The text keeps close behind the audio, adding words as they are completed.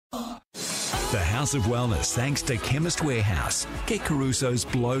The House of Wellness, thanks to Chemist Warehouse. Get Caruso's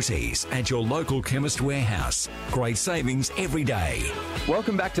Bloaties at your local Chemist Warehouse. Great savings every day.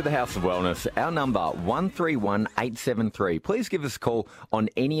 Welcome back to the House of Wellness. Our number, 131873. Please give us a call on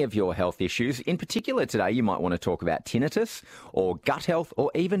any of your health issues. In particular today, you might want to talk about tinnitus or gut health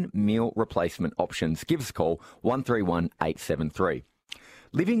or even meal replacement options. Give us a call, 131873.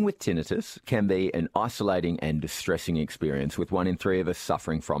 Living with tinnitus can be an isolating and distressing experience, with 1 in 3 of us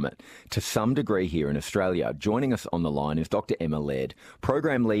suffering from it to some degree here in Australia. Joining us on the line is Dr. Emma Laird,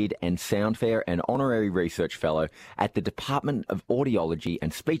 Program Lead and Soundfair and Honorary Research Fellow at the Department of Audiology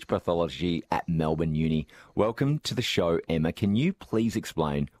and Speech Pathology at Melbourne Uni. Welcome to the show, Emma. Can you please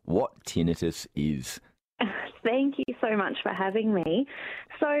explain what tinnitus is? Thank you so much for having me.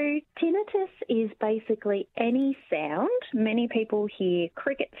 So tinnitus is basically any sound. Many people hear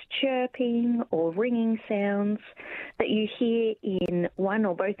crickets chirping or ringing sounds that you hear in one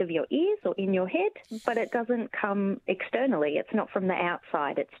or both of your ears or in your head, but it doesn't come externally. It's not from the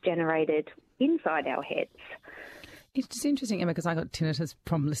outside. It's generated inside our heads. It's interesting, Emma, because I got tinnitus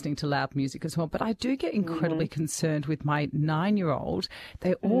from listening to loud music as well, but I do get incredibly concerned with my 9-year-old.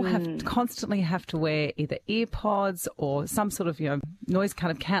 They all constantly have to wear either ear pods or some sort of, noise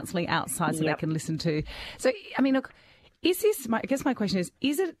kind of cancelling outside so they can listen to. So, I mean, look, I guess my question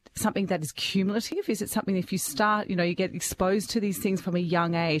is it something that is cumulative? Is it something if you start, you get exposed to these things from a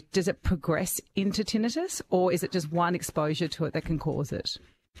young age, does it progress into tinnitus, or is it just one exposure to it that can cause it?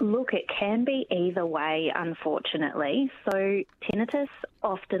 Look, it can be either way, unfortunately. So tinnitus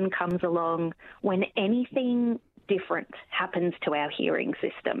often comes along when anything different happens to our hearing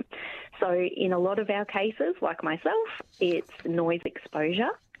system. So in a lot of our cases, like myself, it's noise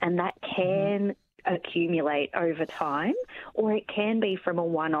exposure, and that can accumulate over time, or it can be from a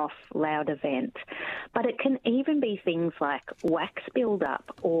one-off loud event. But it can even be things like wax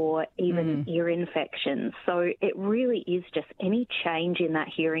build-up or even ear infections. So it really is just any change in that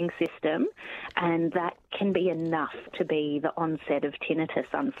hearing system, and that can be enough to be the onset of tinnitus,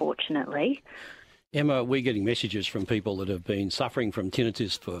 unfortunately. Emma, we're getting messages from people that have been suffering from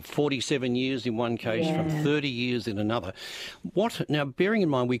tinnitus for 47 years in one case, from 30 years in another. Now, bearing in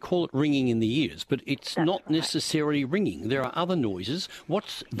mind, we call it ringing in the ears, but it's not necessarily ringing. There are other noises.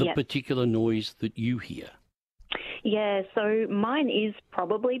 What's the particular noise that you hear? Yeah, so mine is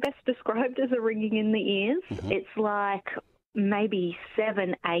probably best described as a ringing in the ears. It's like maybe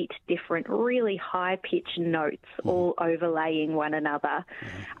 7, 8 different really high-pitched notes all overlaying one another.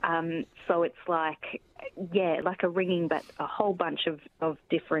 So it's like a ringing, but a whole bunch of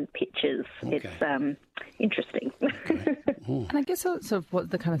different pitches. Okay. It's interesting. And I guess sort of what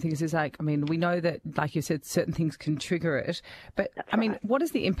the kind of thing is like, I mean, we know that, like you said, certain things can trigger it, but I mean, what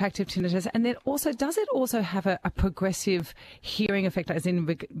is the impact of tinnitus? And then also, does it also have a progressive hearing effect, as in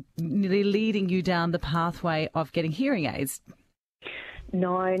leading you down the pathway of getting hearing aids?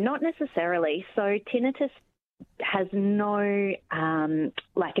 No, not necessarily. So tinnitus has no a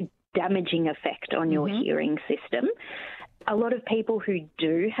damaging effect on your hearing system. A lot of people who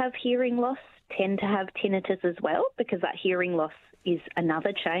do have hearing loss tend to have tinnitus as well, because that hearing loss is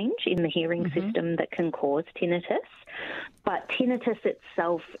another change in the hearing system that can cause tinnitus. But tinnitus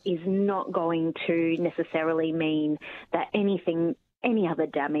itself is not going to necessarily mean that any other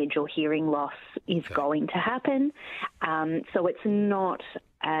damage or hearing loss is going to happen. So it's not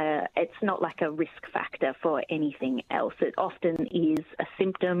like a risk factor for anything else. It often is a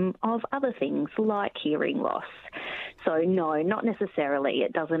symptom of other things like hearing loss. So no, not necessarily.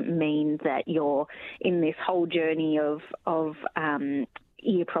 It doesn't mean that you're in this whole journey of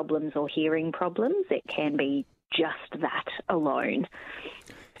ear problems or hearing problems. It can be just that alone.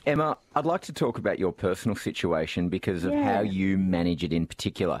 Emma, I'd like to talk about your personal situation because of how you manage it in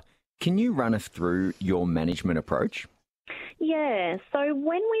particular. Can you run us through your management approach? Yeah, so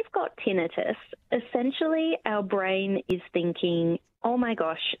when we've got tinnitus, essentially our brain is thinking, oh my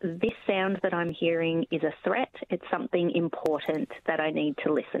gosh, this sound that I'm hearing is a threat. It's something important that I need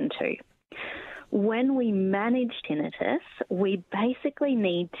to listen to. When we manage tinnitus, we basically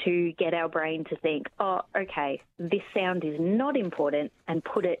need to get our brain to think, oh, okay, this sound is not important, and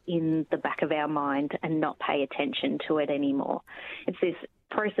put it in the back of our mind and not pay attention to it anymore. It's this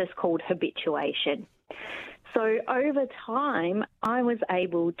process called habituation. So over time, I was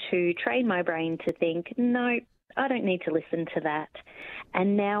able to train my brain to think, no, I don't need to listen to that.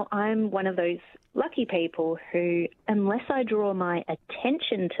 And now I'm one of those lucky people who, unless I draw my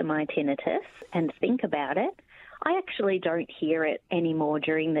attention to my tinnitus and think about it, I actually don't hear it anymore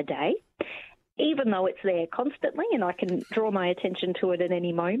during the day. even though it's there constantly and I can draw my attention to it at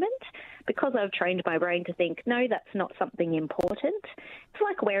any moment, because I've trained my brain to think, no, that's not something important. It's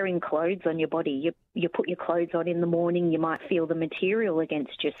like wearing clothes on your body. You put your clothes on in the morning, you might feel the material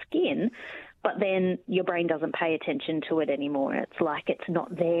against your skin, but then your brain doesn't pay attention to it anymore. It's like it's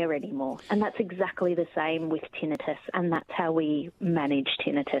not there anymore. And that's exactly the same with tinnitus, and that's how we manage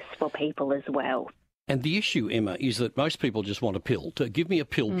tinnitus for people as well. And the issue, Emma, is that most people just want a pill. To give me a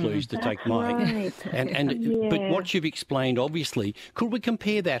pill, please, to take mine. Right. But what you've explained, obviously, could we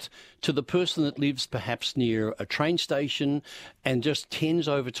compare that to the person that lives perhaps near a train station and just tends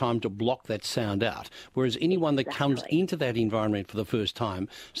over time to block that sound out, whereas anyone that comes into that environment for the first time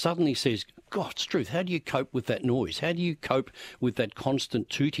suddenly says, God's truth, how do you cope with that noise? How do you cope with that constant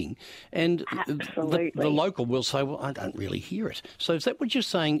tooting? And the local will say, well, I don't really hear it. So is that what you're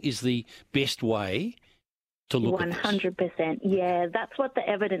saying is the best way to look 100%. Yeah, that's what the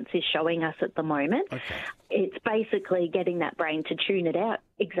evidence is showing us at the moment. Okay. It's basically getting that brain to tune it out,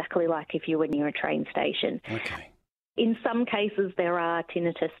 exactly like if you were near a train station. Okay. In some cases, there are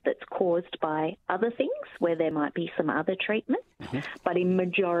tinnitus that's caused by other things where there might be some other treatment. Mm-hmm. But in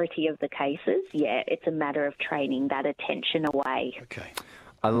majority of the cases, yeah, it's a matter of training that attention away. Okay.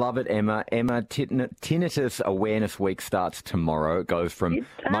 I love it, Emma. Emma, Tinnitus Awareness Week starts tomorrow. It goes from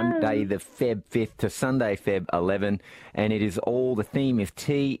Monday the Feb 5th to Sunday Feb 11. And it is the theme is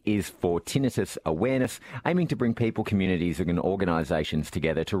T is for Tinnitus Awareness, aiming to bring people, communities and organisations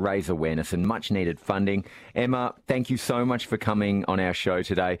together to raise awareness and much needed funding. Emma, thank you so much for coming on our show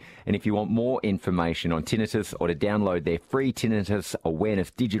today. And if you want more information on tinnitus or to download their free Tinnitus Awareness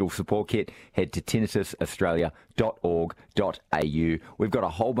digital support kit, head to tinnitusaustralia.org.au. We've got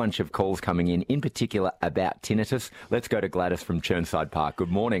a whole bunch of calls coming in particular about tinnitus. Let's go to Gladys from Churnside Park. Good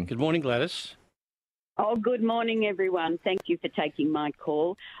morning. Good morning, Gladys. Oh, good morning, everyone. Thank you for taking my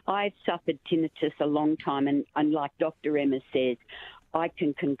call. I've suffered tinnitus a long time, and like Dr. Emma says, I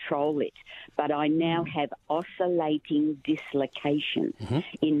can control it, but I now have oscillating dislocation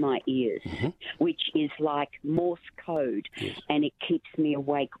in my ears, which is like Morse code, and it keeps me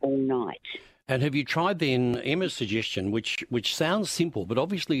awake all night. And have you tried then Emma's suggestion, which sounds simple, but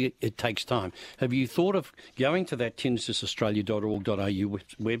obviously it takes time. Have you thought of going to that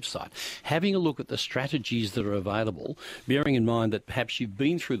tinnitusaustralia.org.au website, having a look at the strategies that are available, bearing in mind that perhaps you've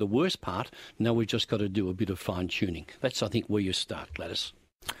been through the worst part, now we've just got to do a bit of fine-tuning. That's, I think, where you start, Gladys.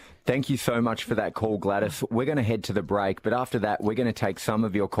 Thank you so much for that call, Gladys. We're going to head to the break, but after that, we're going to take some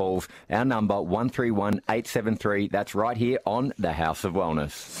of your calls. Our number, 131873. That's right here on The House of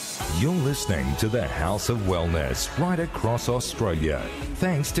Wellness. You're listening to The House of Wellness right across Australia.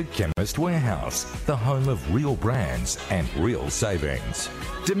 Thanks to Chemist Warehouse, the home of real brands and real savings.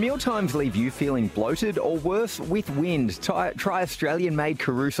 Do mealtimes leave you feeling bloated or worse? With wind, try Australian-made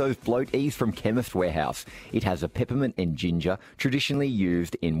Caruso's Bloat Ease from Chemist Warehouse. It has a peppermint and ginger, traditionally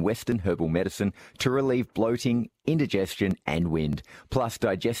used in Western herbal medicine to relieve bloating, indigestion and wind, plus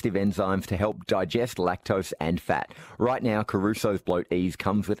digestive enzymes to help digest lactose and fat. Right now, Caruso's Bloat Ease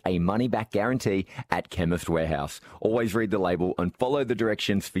comes with a money-back guarantee at Chemist Warehouse. Always read the label and follow the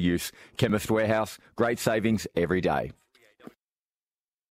directions for use. Chemist Warehouse, great savings every day.